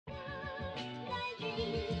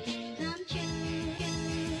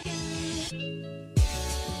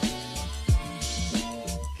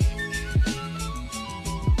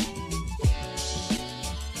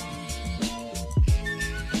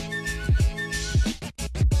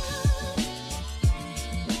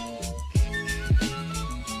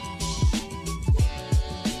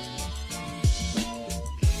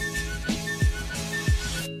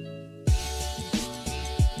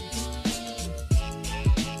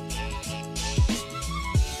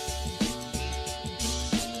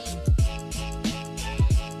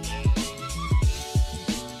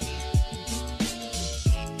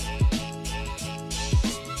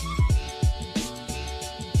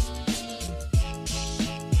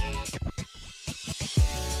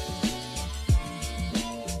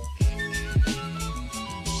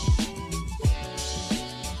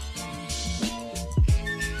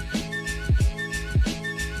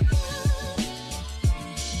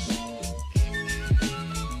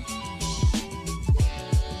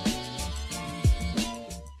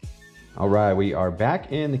All right, we are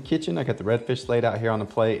back in the kitchen. I got the redfish laid out here on the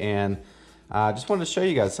plate, and I just wanted to show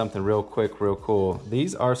you guys something real quick, real cool.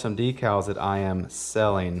 These are some decals that I am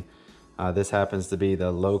selling. This happens to be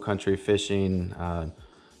the Low Country Fishing,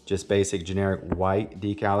 just basic generic white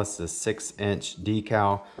decal. This is a 6-inch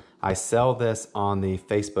decal. I sell this on the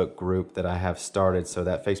Facebook group that I have started, so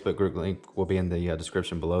that Facebook group link will be in the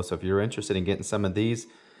description below. So if you're interested in getting some of these,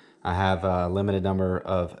 I have a limited number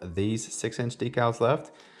of these 6-inch decals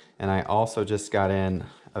left. And I also just got in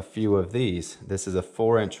a few of these. This is a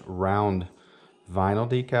 4-inch round vinyl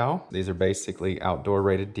decal. These are basically outdoor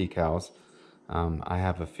rated decals. I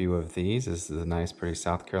have a few of these. This is a nice, pretty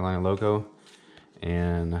South Carolina logo.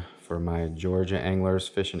 And for my Georgia anglers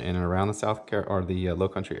fishing in and around the the Low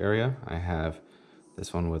Country area, I have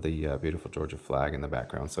this one with the beautiful Georgia flag in the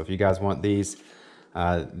background. So if you guys want these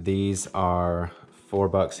are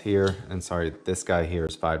 $4 here, and sorry, this guy here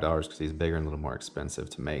is $5 because he's bigger and a little more expensive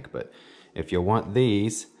to make. But if you want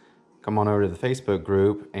these, come on over to the Facebook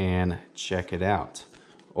group and check it out.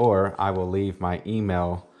 Or I will leave my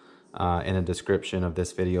email in the description of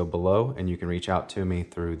this video below, and you can reach out to me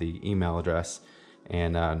through the email address,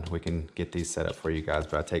 and we can get these set up for you guys.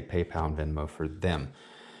 But I take PayPal and Venmo for them.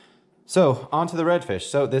 So on to the redfish.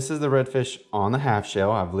 So this is the redfish on the half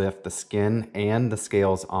shell. I've left the skin and the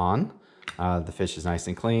scales on. The fish is nice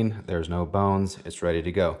and clean. There's no bones. It's ready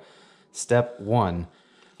to go. Step 1,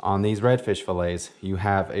 on these redfish fillets, you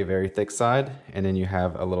have a very thick side and then you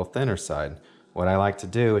have a little thinner side. What I like to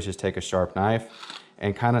do is just take a sharp knife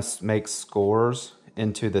and kind of make scores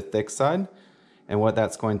into the thick side. And what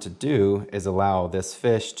that's going to do is allow this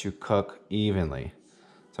fish to cook evenly.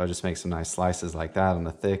 So I just make some nice slices like that on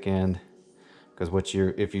the thick end. Because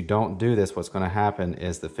if you don't do this, what's going to happen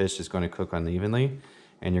is the fish is going to cook unevenly.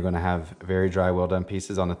 And you're going to have very dry, well done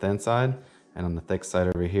pieces on the thin side. And on the thick side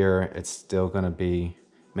over here, it's still going to be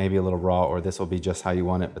maybe a little raw, or this will be just how you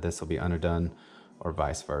want it, but this will be underdone, or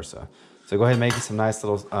vice versa. So go ahead and make some nice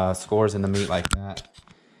little scores in the meat like that.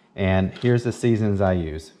 And here's the seasonings I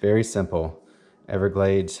use. Very simple.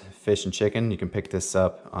 Everglades fish and chicken. You can pick this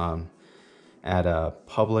up at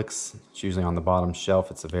Publix. It's usually on the bottom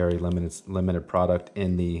shelf. It's a very limited product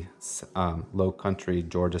in the Low Country,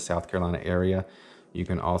 Georgia, South Carolina area. You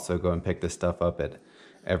can also go and pick this stuff up at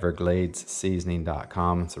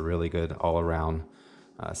evergladesseasoning.com. It's a really good all-around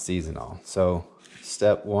seasonal. So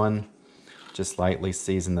step 1, just lightly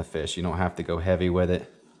season the fish. You don't have to go heavy with it.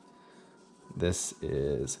 This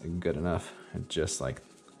is good enough, just like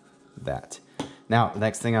that. Now, the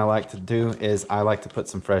next thing I like to do is I like to put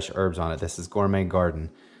some fresh herbs on it. This is Gourmet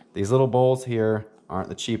Garden. These little bowls here aren't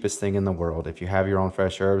the cheapest thing in the world. If you have your own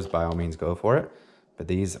fresh herbs, by all means go for it. But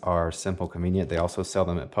these are simple, convenient. They also sell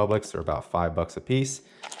them at Publix. They're about $5 a piece.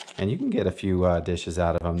 And you can get a few dishes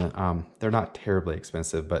out of them. They're not terribly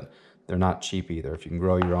expensive, but they're not cheap either. If you can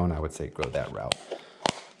grow your own, I would say go that route.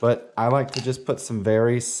 But I like to just put some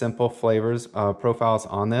very simple flavors, profiles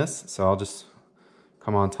on this. So I'll just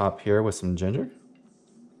come on top here with some ginger.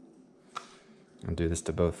 I'll do this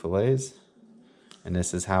to both fillets. And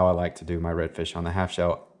this is how I like to do my redfish on the half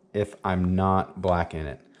shell if I'm not blacking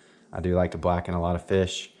it. I do like to blacken a lot of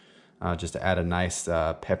fish just to add a nice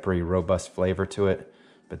peppery, robust flavor to it.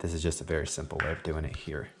 But this is just a very simple way of doing it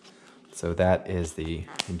here. So that is the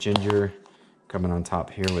ginger coming on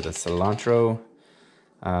top here with a cilantro.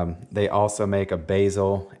 They also make a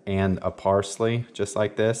basil and a parsley just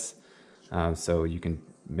like this. So you can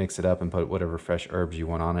mix it up and put whatever fresh herbs you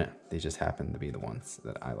want on it. They just happen to be the ones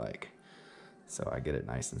that I like. So I get it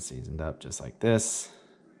nice and seasoned up just like this.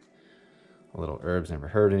 A little herbs never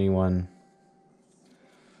hurt anyone.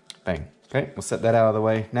 Bang. Okay, we'll set that out of the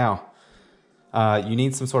way. Now, you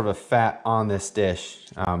need some sort of a fat on this dish.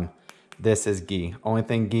 This is ghee. Only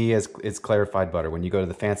thing ghee is clarified butter. When you go to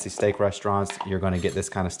the fancy steak restaurants, you're going to get this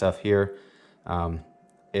kind of stuff here.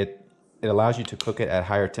 It allows you to cook it at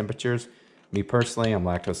higher temperatures. Me personally, I'm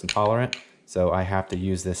lactose intolerant, so I have to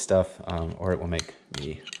use this stuff or it will make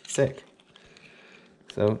me sick.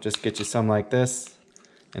 So just get you some like this.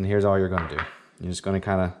 And here's all you're going to do. You're just going to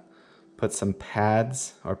kind of put some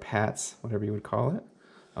pads or pats, whatever you would call it,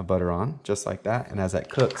 of butter on, just like that. And as that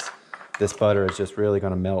cooks, this butter is just really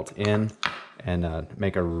going to melt in and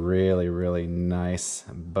make a really, really nice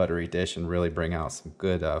buttery dish and really bring out some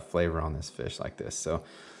good flavor on this fish like this. So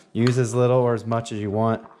use as little or as much as you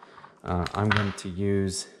want. I'm going to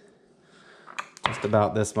use just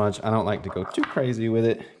about this much. I don't like to go too crazy with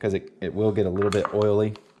it because it will get a little bit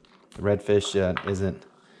oily. The redfish isn't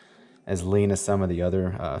as lean as some of the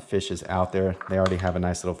other fishes out there. They already have a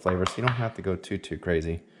nice little flavor, so you don't have to go too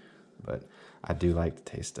crazy. But I do like the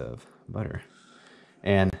taste of butter.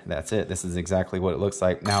 And that's it. This is exactly what it looks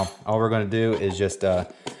like. Now, all we're gonna do is just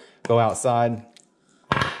go outside,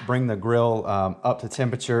 bring the grill up to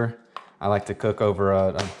temperature. I like to cook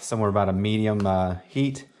over somewhere about a medium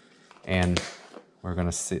heat. And we're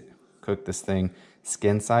gonna cook this thing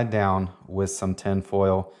skin side down with some tin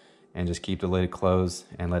foil and just keep the lid closed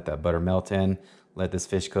and let that butter melt in. Let this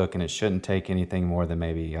fish cook, and it shouldn't take anything more than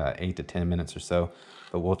maybe 8 to 10 minutes or so,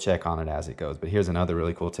 but we'll check on it as it goes. But here's another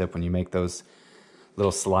really cool tip. When you make those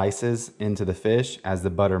little slices into the fish, as the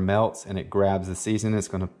butter melts and it grabs the seasoning, it's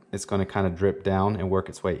gonna kind of drip down and work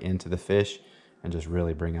its way into the fish and just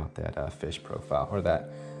really bring out that fish profile, or that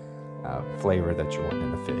flavor that you want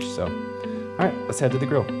in the fish. So, all right, let's head to the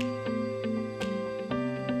grill.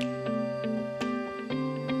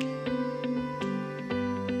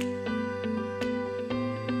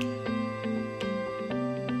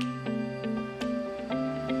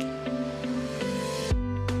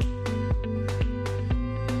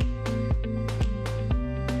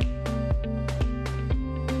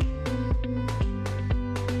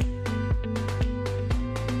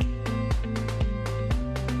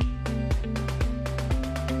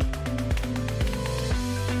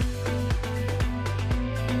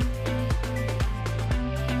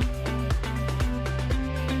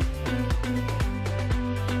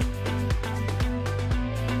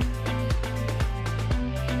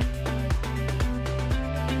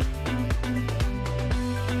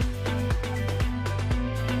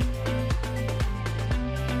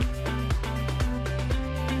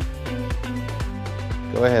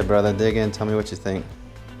 Go ahead, brother, dig in, tell me what you think.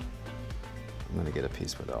 I'm gonna get a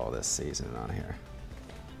piece with all this seasoning on here.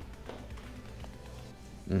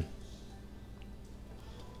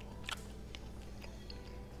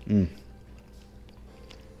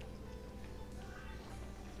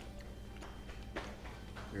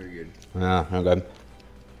 Very good. Yeah, no good.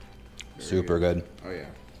 Super good. Oh yeah.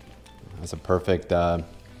 That's a perfect,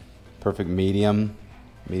 perfect medium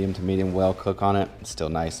to medium well cook on it. It's still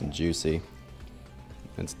nice and juicy.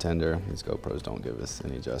 It's tender. These GoPros don't give us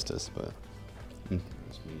any justice, but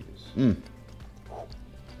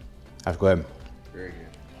that's good. Very good.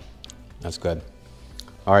 That's good.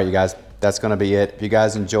 All right, you guys, that's gonna be it. If you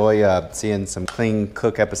guys enjoy seeing some clean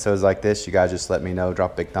cook episodes like this, you guys just let me know.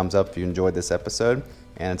 Drop a big thumbs up if you enjoyed this episode.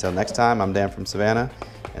 And until next time, I'm Dan from Savannah,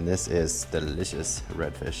 and this is delicious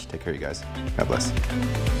redfish. Take care, you guys. God bless.